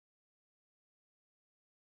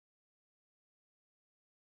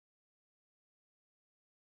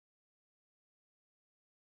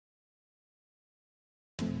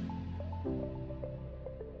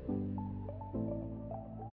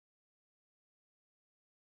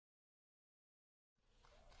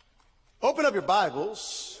Open up your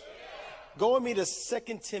Bibles. Go with me to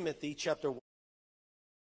 2 Timothy chapter 1.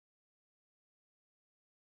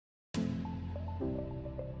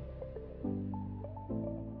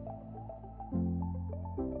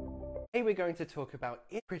 Today we're going to talk about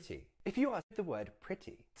pretty. If you ask the word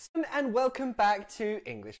pretty. And welcome back to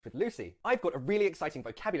English with Lucy. I've got a really exciting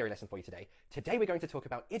vocabulary lesson for you today. Today we're going to talk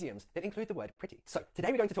about idioms that include the word pretty. So today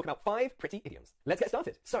we're going to talk about 5 pretty idioms. Let's get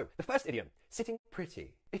started. So the first idiom, sitting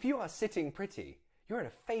pretty. If you are sitting pretty, you're in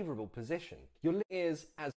a favorable position. Your lip is,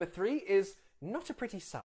 as number 3 is not a pretty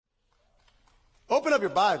sight. Open up your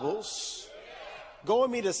Bibles. Go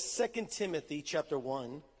with me to 2 Timothy chapter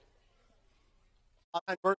 1.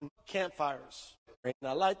 I burn campfires, and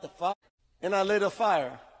I light the fire, and I lit a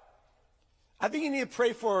fire. I think you need to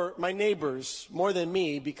pray for my neighbors more than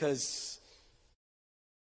me, because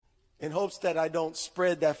in hopes that I don't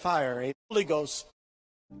spread that fire. Holy Ghost,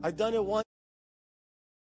 I've done it once,